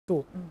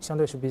度相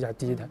对是比较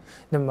低的。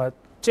那么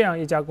这样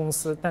一家公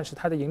司，但是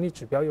它的盈利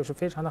指标又是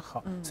非常的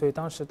好，所以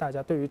当时大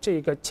家对于这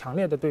一个强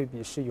烈的对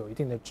比是有一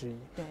定的质疑。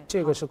对，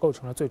这个是构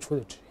成了最初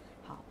的质疑。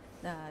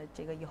那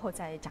这个以后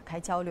再展开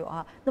交流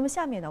啊。那么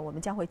下面呢，我们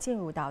将会进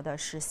入到的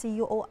是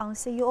CEO on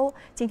CEO。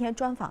今天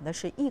专访的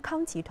是益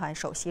康集团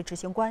首席执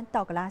行官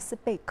道格拉斯·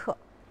贝克。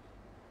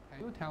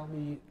Can you tell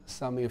me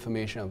some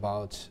information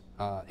about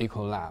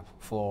Ecolab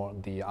for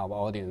our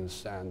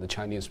audience and the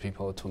Chinese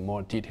people to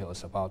more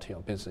details about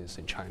your business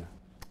in China?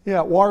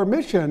 Yeah, well, our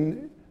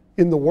mission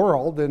in the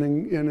world and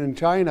in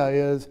China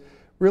is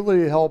really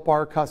to help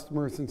our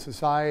customers and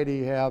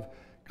society have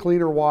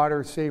cleaner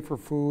water, safer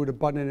food,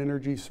 abundant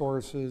energy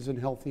sources, and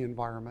healthy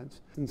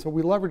environments. And so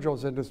we leverage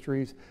those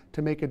industries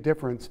to make a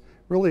difference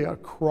really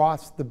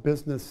across the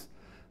business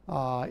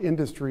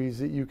industries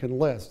that you can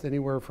list,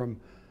 anywhere from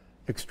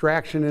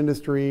extraction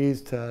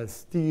industries to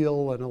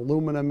steel and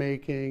aluminum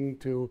making,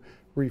 to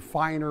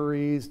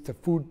refineries, to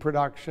food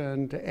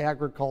production, to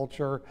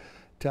agriculture,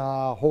 to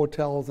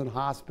hotels and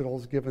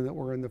hospitals, given that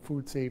we're in the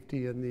food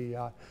safety and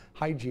the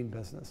hygiene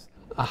business.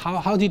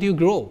 How did you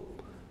grow?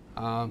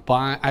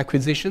 By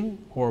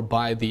acquisition or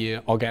by the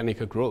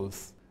organic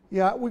growth?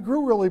 Yeah, we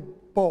grew really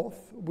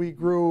both. We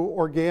grew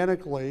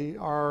organically.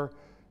 Our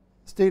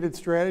stated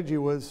strategy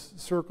was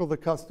circle the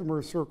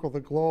customer, circle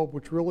the globe,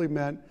 which really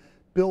meant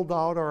build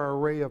out our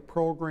array of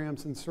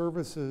programs and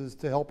services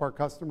to help our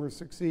customers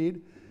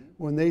succeed.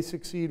 When they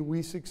succeed,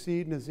 we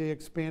succeed, and as they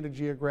expanded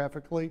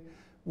geographically,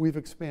 we've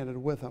expanded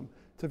with them.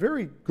 It's a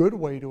very good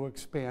way to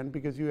expand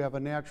because you have a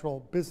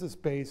natural business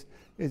base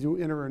as you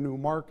enter a new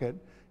market,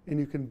 and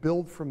you can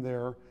build from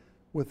there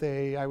with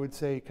I would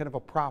say, kind of a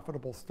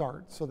profitable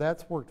start. So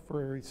that's worked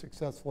very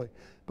successfully.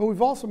 But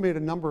we've also made a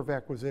number of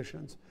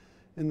acquisitions.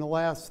 In the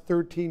last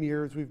 13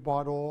 years, we've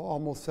bought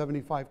almost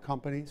 75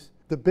 companies.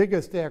 The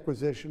biggest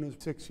acquisition was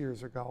 6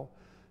 years ago,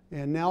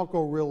 and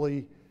Nalco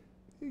really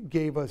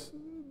gave us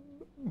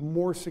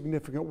more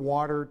significant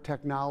water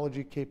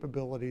technology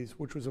capabilities,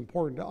 which was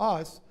important to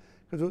us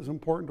because it was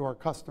important to our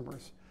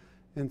customers.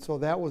 And so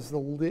that was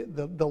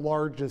the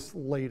largest,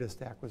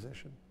 latest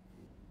acquisition.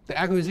 The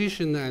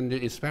acquisition and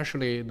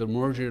especially the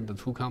merger of the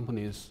two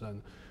companies,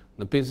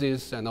 the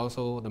business and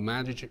also the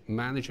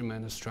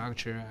management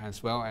structure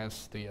as well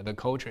as the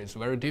culture is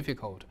very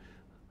difficult.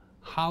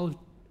 How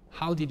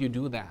did you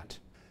do that?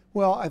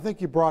 Well, I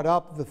think you brought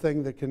up the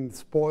thing that can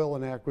spoil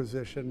an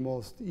acquisition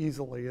most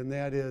easily, and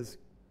that is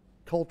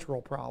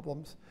cultural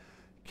problems.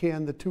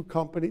 Do the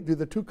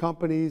two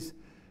companies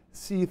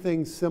see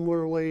things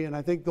similarly? And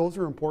I think those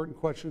are important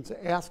questions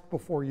to ask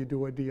before you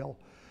do a deal.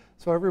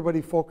 So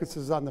everybody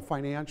focuses on the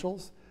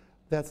financials.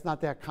 That's not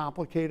that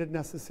complicated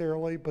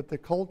necessarily, but the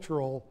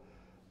cultural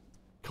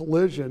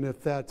collision,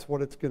 if that's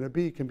what it's going to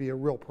be, can be a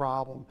real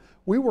problem.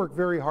 We work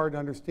very hard to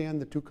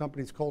understand the two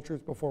companies' cultures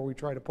before we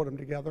try to put them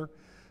together.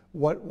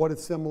 What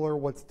is similar,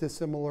 what's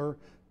dissimilar?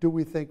 Do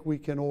we think we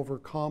can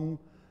overcome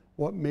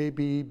what may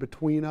be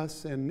between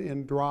us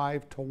and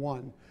drive to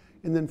one?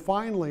 And then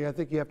finally, I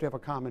think you have to have a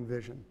common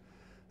vision.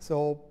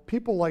 So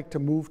people like to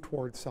move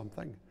towards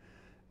something,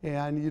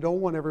 and you don't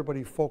want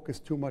everybody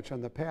focused too much on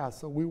the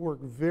past. So we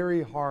work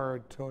very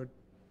hard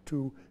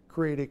to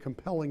create a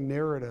compelling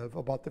narrative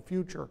about the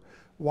future.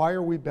 Why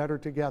are we better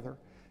together?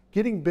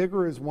 Getting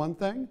bigger is one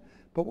thing,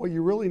 but what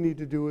you really need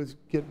to do is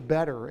get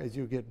better as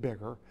you get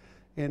bigger.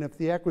 And if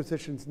the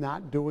acquisition's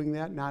not doing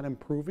that, not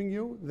improving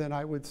you, then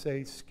I would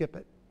say skip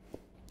it.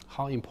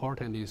 How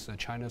important is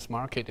China's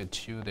market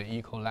to the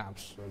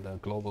Ecolab's, the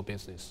global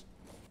business?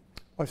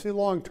 I say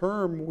long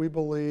term, we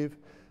believe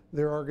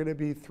there are going to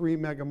be 3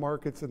 mega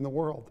markets in the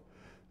world.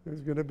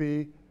 There's going to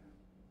be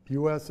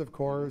US, of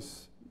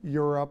course,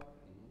 Europe,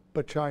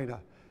 but China.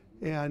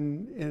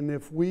 And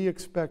if we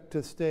expect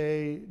to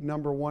stay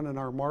number one in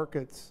our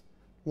markets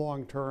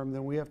long term,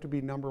 then we have to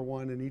be number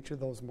one in each of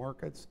those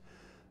markets.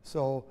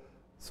 So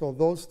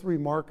those 3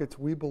 markets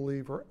we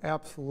believe are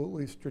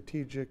absolutely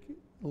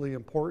strategically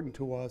important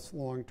to us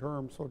long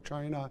term. So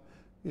China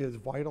is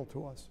vital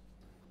to us.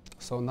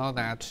 So now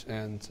that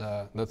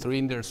the 3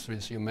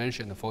 industries you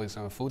mentioned, for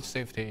example, food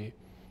safety,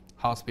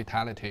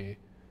 hospitality,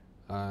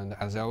 and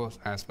as well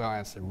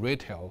as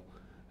retail,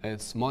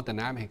 it's more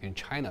dynamic in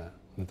China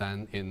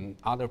than in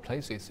other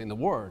places in the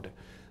world.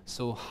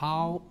 So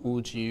how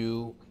would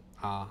you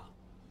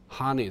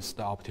harness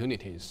the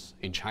opportunities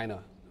in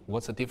China?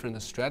 What's a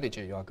different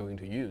strategy you are going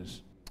to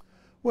use?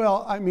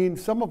 Well, I mean,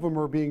 some of them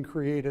are being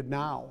created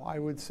now. I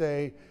would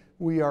say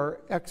we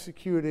are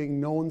executing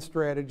known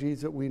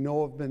strategies that we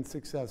know have been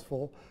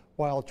successful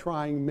while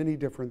trying many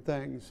different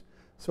things.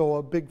 So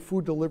a big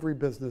food delivery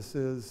business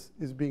is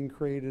being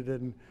created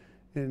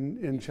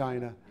in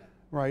China,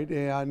 right?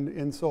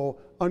 And so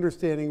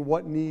understanding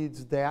what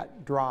needs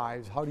that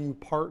drives, how do you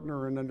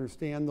partner and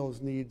understand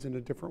those needs in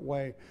a different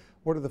way?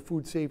 What are the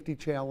food safety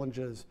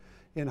challenges?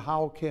 And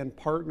how can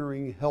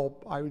partnering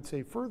help, I would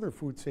say, further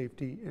food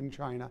safety in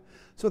China?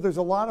 So there's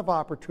a lot of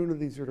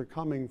opportunities that are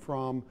coming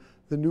from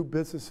the new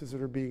businesses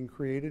that are being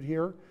created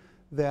here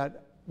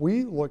that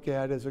we look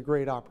at as a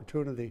great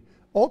opportunity.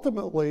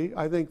 Ultimately,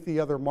 I think the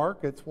other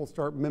markets will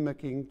start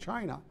mimicking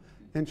China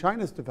and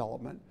China's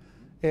development,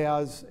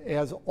 as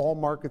all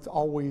markets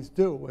always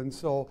do. And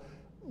so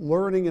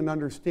learning and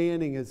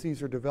understanding as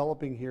these are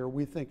developing here,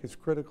 we think is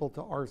critical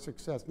to our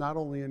success, not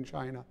only in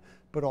China,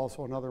 but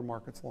also in other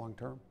markets long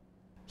term.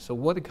 So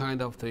what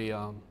kind of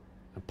the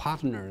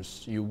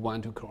partners you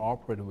want to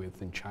cooperate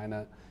with in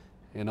China?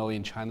 You know,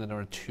 in China there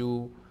are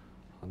two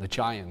the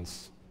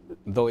giants,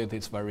 though it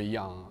is very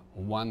young.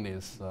 One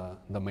is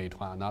the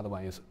Meituan, another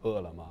one is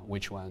Ecolab.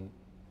 Which one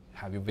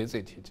have you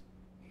visited?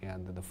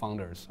 And the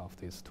founders of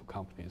these two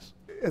companies?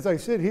 As I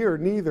sit here,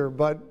 neither,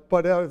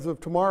 but as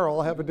of tomorrow,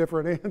 I'll have a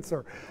different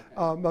answer.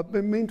 But in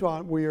the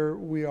meantime, we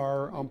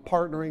are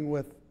partnering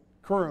with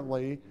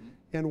currently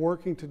and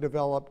working to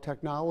develop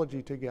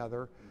technology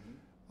together.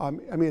 I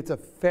mean, it's a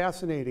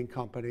fascinating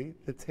company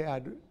that's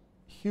had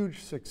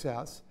huge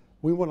success.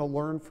 We want to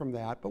learn from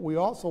that, but we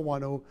also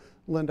want to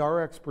lend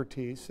our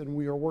expertise, and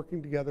we are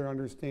working together to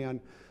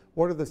understand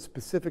what are the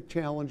specific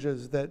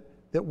challenges that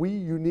we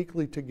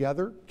uniquely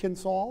together can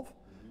solve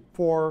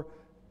for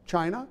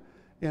China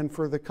and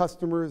for the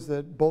customers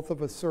that both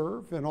of us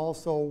serve, and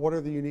also what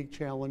are the unique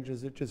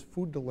challenges that just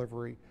food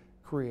delivery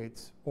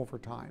creates over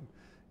time.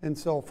 And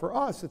so for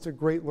us, it's a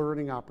great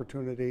learning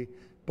opportunity,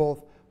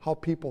 both how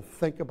people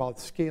think about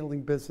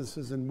scaling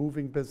businesses and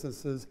moving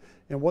businesses,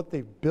 and what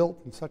they've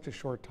built in such a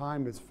short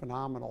time is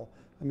phenomenal.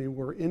 I mean,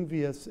 we're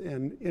envious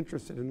and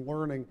interested in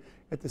learning.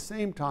 At the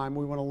same time,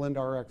 we want to lend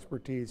our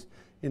expertise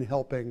in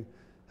helping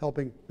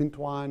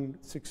Meituan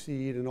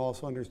succeed, and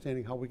also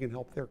understanding how we can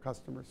help their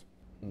customers.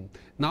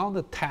 Now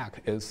the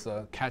tech is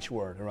a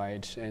catchword,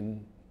 right?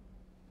 And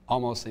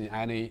almost in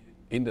any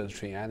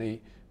industry,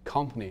 any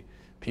company,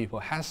 people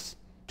has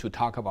to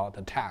talk about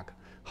the tech.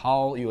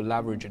 How you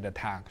leverage the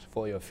tech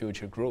for your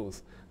future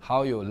growth,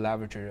 how you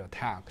leverage your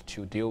tech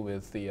to deal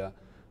with the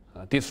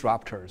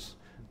disruptors.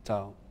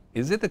 So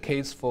is it the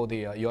case for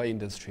your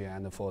industry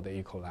and for the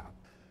Ecolab?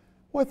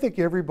 Well, I think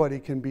everybody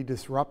can be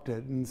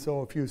disrupted, and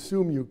so if you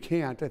assume you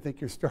can't, I think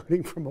you're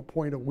starting from a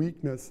point of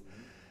weakness.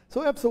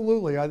 So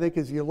absolutely, I think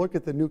as you look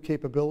at the new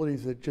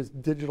capabilities that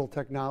just digital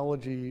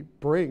technology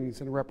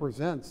brings and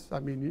represents, I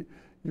mean,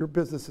 your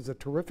business is a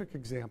terrific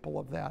example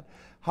of that.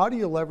 How do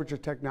you leverage a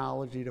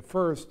technology to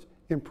first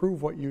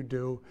improve what you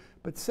do,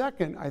 but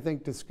second, I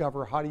think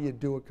discover how do you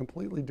do it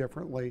completely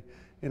differently,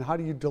 and how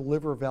do you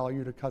deliver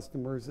value to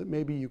customers that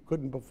maybe you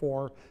couldn't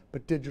before,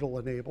 but digital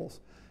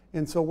enables.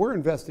 And so we're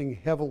investing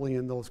heavily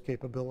in those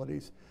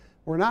capabilities.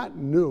 We're not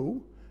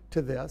new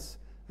to this.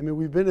 I mean,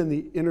 we've been in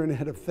the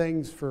Internet of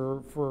Things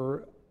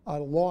for a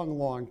long,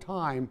 long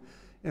time,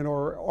 and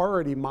are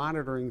already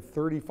monitoring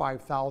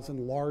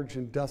 35,000 large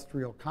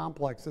industrial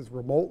complexes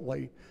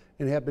remotely,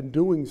 and have been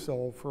doing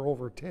so for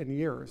over 10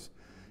 years.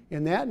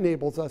 And that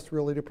enables us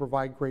really to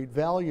provide great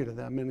value to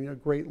them and a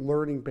great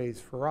learning base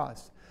for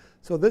us.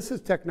 So this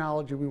is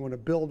technology we want to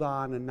build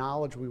on and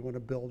knowledge we want to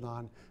build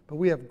on. But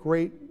we have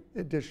great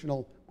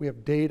we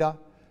have data,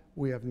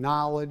 we have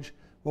knowledge.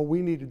 What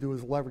we need to do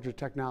is leverage the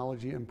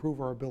technology,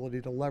 improve our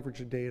ability to leverage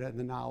the data and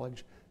the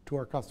knowledge to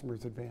our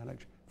customers'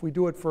 advantage. If we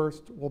do it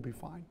first, we'll be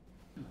fine.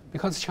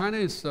 Because China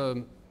is,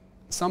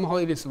 somehow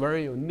it is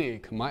very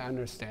unique, my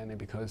understanding,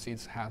 because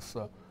it has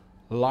the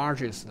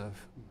largest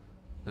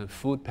the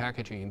food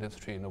packaging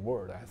industry in the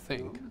world, I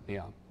think,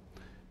 yeah.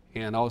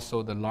 And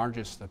also the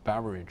largest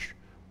beverage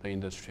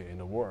industry in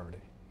the world,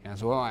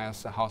 as well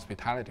as the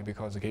hospitality,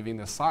 because given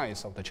the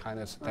size of the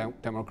China's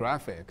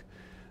demographic.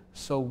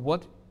 So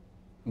what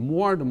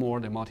more and more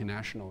the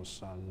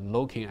multinationals are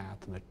looking at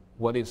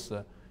what is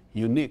the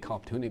unique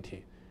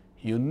opportunity,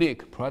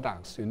 unique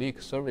products,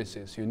 unique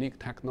services, unique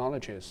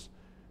technologies,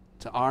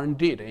 the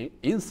R&D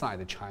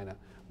inside China.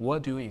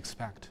 What do you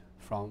expect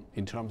from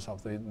in terms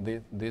of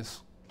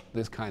this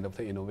kind of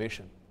the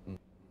innovation?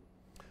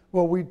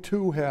 Well, we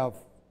too have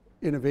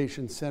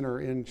innovation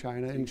center in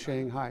China, in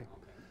Shanghai. Okay.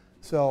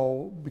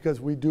 So, because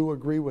we do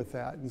agree with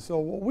that. And so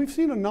we've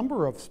seen a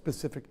number of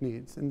specific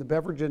needs. In the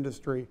beverage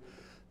industry,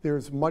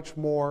 there's much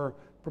more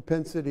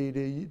propensity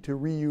to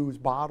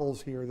reuse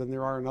bottles here than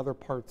there are in other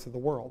parts of the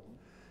world.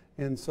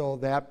 And so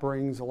that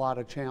brings a lot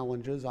of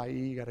challenges, i.e.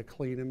 you got to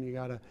clean them, you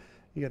got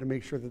to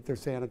make sure that they're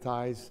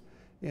sanitized,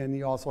 and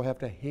you also have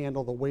to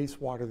handle the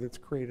wastewater that's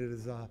created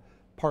as a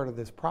part of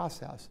this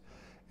process.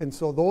 And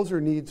so those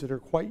are needs that are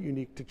quite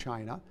unique to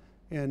China,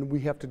 and we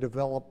have to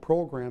develop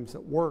programs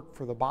that work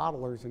for the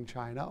bottlers in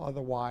China.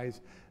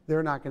 Otherwise,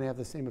 they're not going to have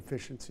the same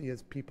efficiency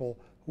as people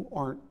who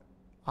aren't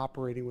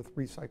operating with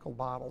recycled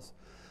bottles.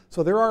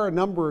 So there are a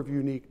number of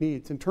unique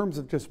needs. In terms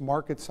of just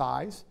market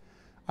size,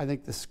 I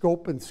think the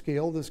scope and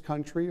scale of this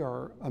country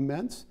are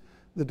immense.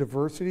 The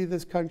diversity of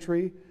this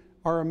country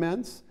are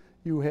immense.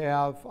 You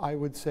have, I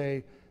would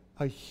say,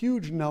 a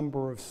huge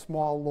number of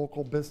small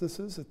local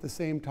businesses. At the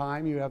same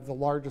time, you have the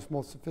largest,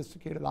 most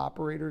sophisticated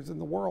operators in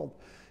the world.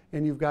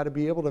 And you've got to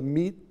be able to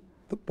meet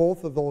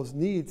both of those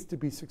needs to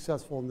be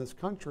successful in this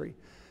country.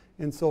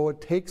 And so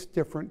it takes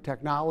different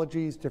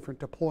technologies, different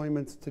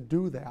deployments to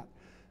do that.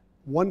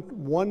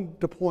 One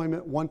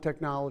deployment, one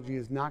technology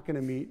is not going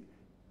to meet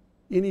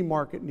any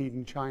market need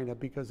in China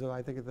because of,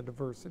 I think, of the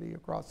diversity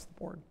across the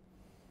board.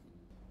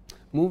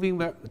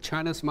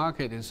 China's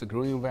market is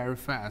growing very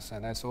fast,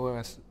 and as well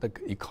as the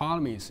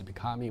economy is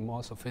becoming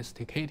more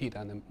sophisticated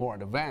and more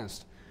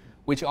advanced,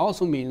 which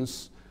also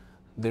means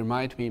there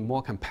might be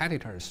more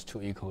competitors to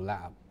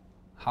Ecolab.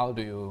 How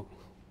do you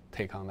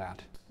take on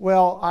that?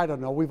 Well, I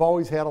don't know. We've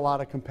always had a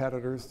lot of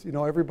competitors. You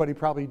know, everybody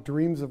probably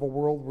dreams of a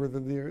world where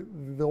they're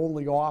the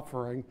only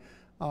offering.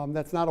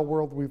 That's not a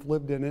world we've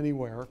lived in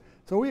anywhere.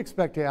 So we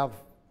expect to have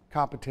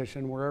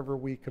competition wherever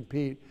we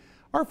compete.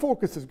 Our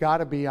focus has got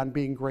to be on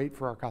being great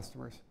for our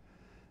customers.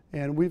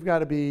 And we've got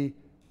to be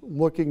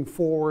looking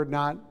forward,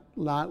 not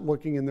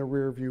looking in the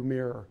rearview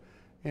mirror.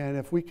 And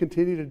if we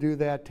continue to do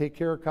that, take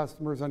care of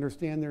customers,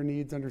 understand their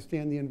needs,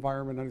 understand the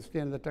environment,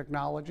 understand the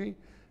technology,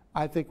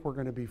 I think we're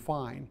going to be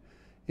fine.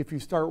 If you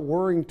start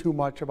worrying too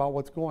much about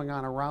what's going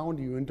on around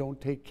you and don't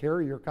take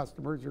care of your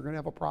customers, you're going to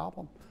have a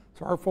problem.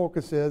 So our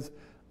focus is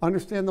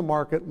understand the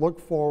market, look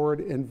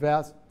forward,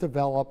 invest,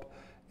 develop,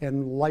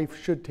 and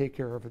life should take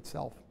care of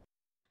itself.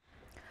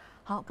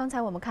 好，刚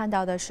才我们看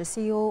到的是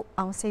CEO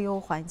on CEO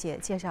环节，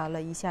介绍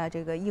了一下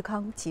这个益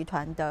康集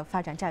团的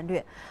发展战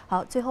略。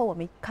好，最后我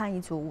们看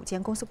一组午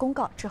间公司公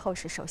告，之后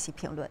是首席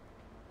评论。